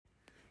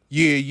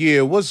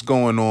Yeah, what's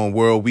going on,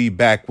 world? We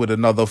back with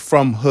another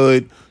From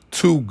Hood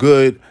to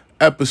Good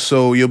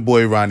episode. Your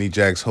boy Ronnie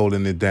Jacks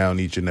holding it down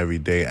each and every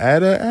day.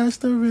 Add a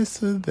asterisk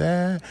to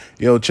that.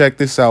 Yo, check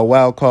this out.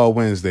 Wild Card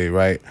Wednesday,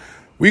 right?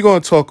 We're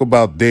going to talk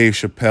about Dave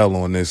Chappelle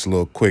on this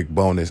little quick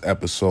bonus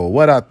episode.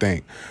 What I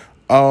think?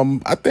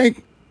 I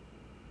think,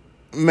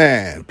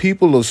 man,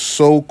 people are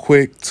so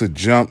quick to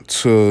jump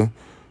to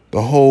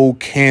the whole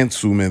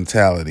cancel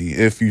mentality.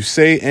 If you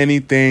say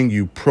anything,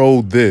 you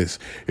pro this.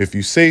 If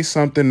you say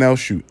something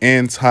else, you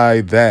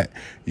anti that.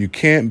 You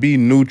can't be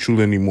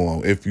neutral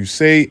anymore. If you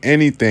say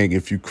anything,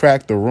 if you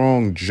crack the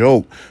wrong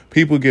joke,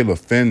 people get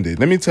offended.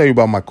 Let me tell you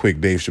about my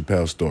quick Dave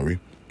Chappelle story.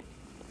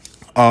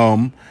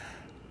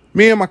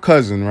 Me and my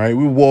cousin, right,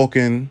 we were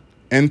walking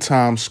in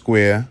Times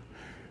Square.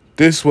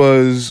 This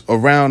was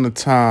around the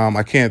time,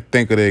 I can't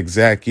think of the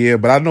exact year,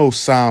 but I know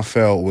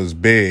Seinfeld was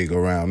big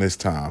around this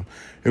time.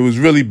 It was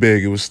really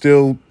big. It was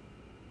still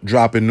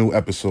dropping new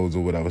episodes or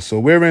whatever. So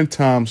we're in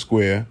Times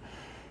Square.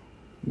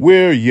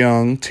 We're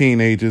young,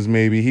 teenagers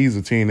maybe. He's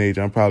a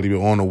teenager. I'm probably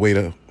on the way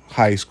to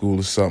high school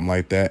or something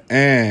like that.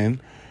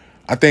 And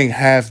I think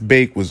Half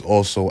Baked was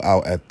also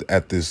out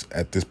at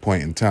this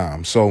point in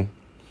time. So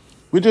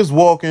we're just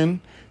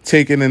walking,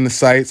 taking in the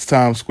sights,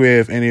 Times Square.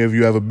 If any of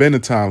you ever been to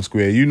Times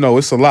Square, you know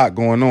it's a lot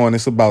going on.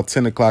 It's about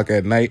 10 o'clock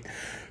at night.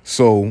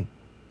 So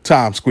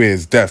Times Square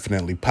is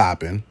definitely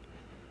popping.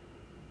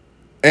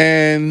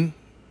 And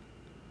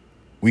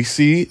we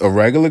see a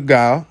regular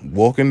guy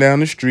walking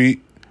down the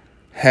street,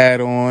 hat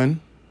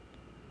on,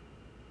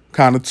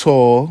 kind of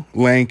tall,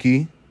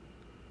 lanky.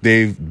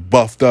 They've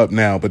buffed up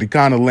now, but he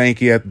kind of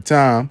lanky at the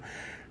time.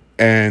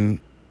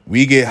 And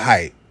we get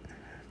hyped.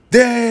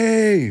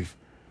 Dave!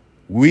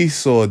 We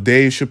saw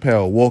Dave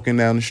Chappelle walking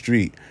down the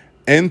street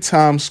in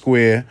Times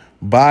Square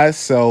by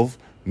himself,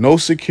 no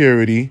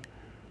security.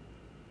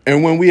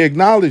 And when we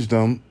acknowledged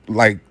him,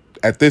 like,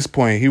 at this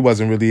point, he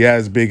wasn't really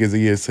as big as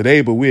he is today,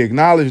 but we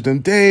acknowledged him.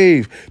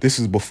 Dave, this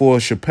is before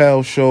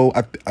Chappelle show.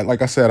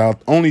 Like I said, I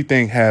only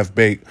think Half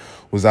Baked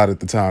was out at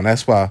the time.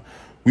 That's why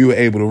we were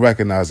able to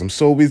recognize him.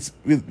 So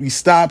we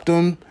stopped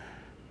him,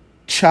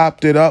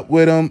 chopped it up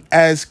with him.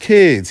 As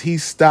kids, he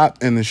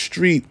stopped in the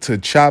street to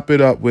chop it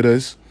up with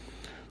us.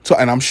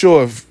 And I'm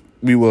sure if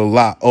we were a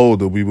lot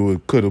older, we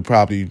could have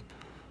probably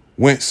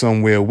went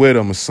somewhere with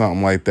him or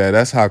something like that.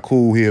 That's how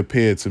cool he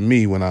appeared to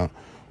me when I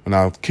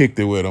kicked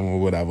it with him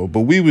or whatever.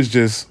 But we was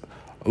just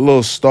a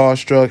little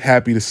starstruck,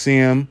 happy to see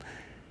him.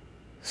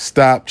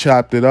 Stopped,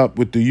 chopped it up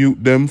with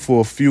them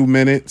for a few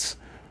minutes.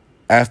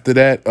 After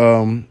that,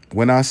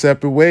 went our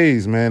separate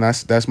ways, man.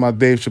 That's my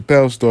Dave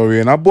Chappelle story.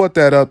 And I brought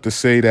that up to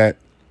say that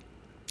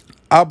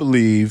I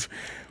believe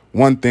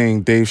one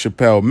thing Dave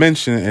Chappelle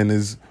mentioned in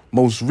his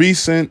most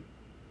recent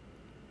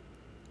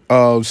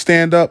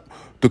stand-up,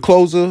 the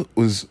closer,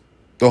 was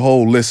the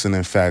whole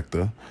listening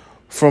factor.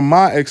 From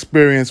my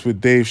experience with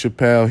Dave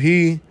Chappelle,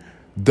 he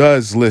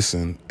does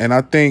listen. And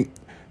I think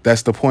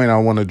that's the point I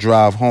want to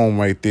drive home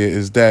right there,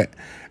 is that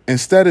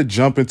instead of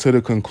jumping to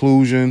the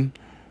conclusion,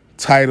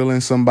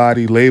 titling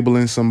somebody,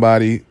 labeling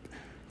somebody,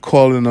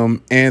 calling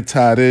them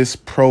anti-this,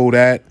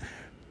 pro-that,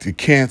 the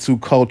cancel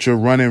culture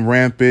running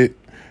rampant,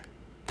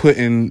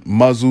 putting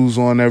muzzles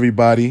on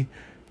everybody,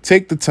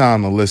 take the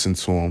time to listen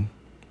to them.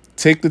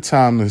 Take the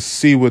time to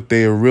see what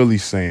they are really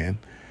saying.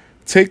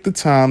 Take the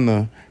time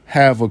to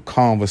have a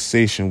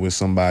conversation with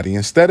somebody.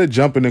 Instead of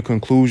jumping to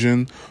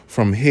conclusion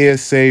from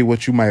hearsay,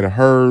 what you might have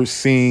heard,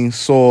 seen,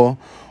 saw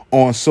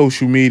on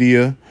social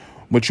media,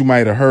 what you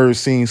might have heard,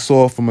 seen,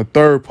 saw from a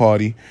third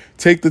party,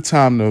 take the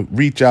time to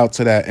reach out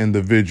to that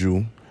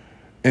individual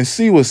and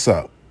see what's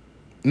up.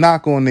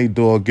 Knock on their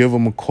door, give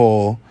them a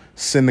call,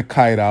 send a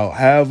kite out,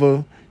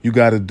 however you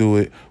got to do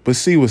it, but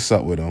see what's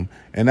up with them.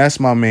 And that's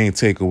my main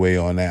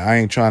takeaway on that. I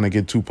ain't trying to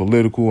get too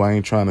political. I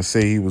ain't trying to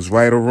say he was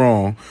right or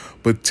wrong,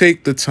 but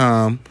take the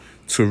time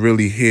to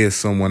really hear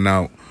someone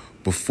out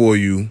before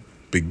you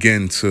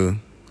begin to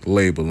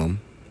label them.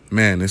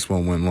 Man, this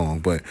one went long,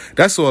 but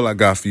that's all I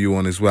got for you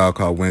on this Wild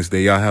Card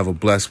Wednesday. Y'all have a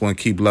blessed one.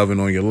 Keep loving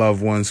on your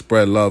loved ones.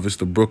 Spread love. It's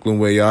the Brooklyn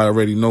way. Y'all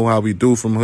already know how we do from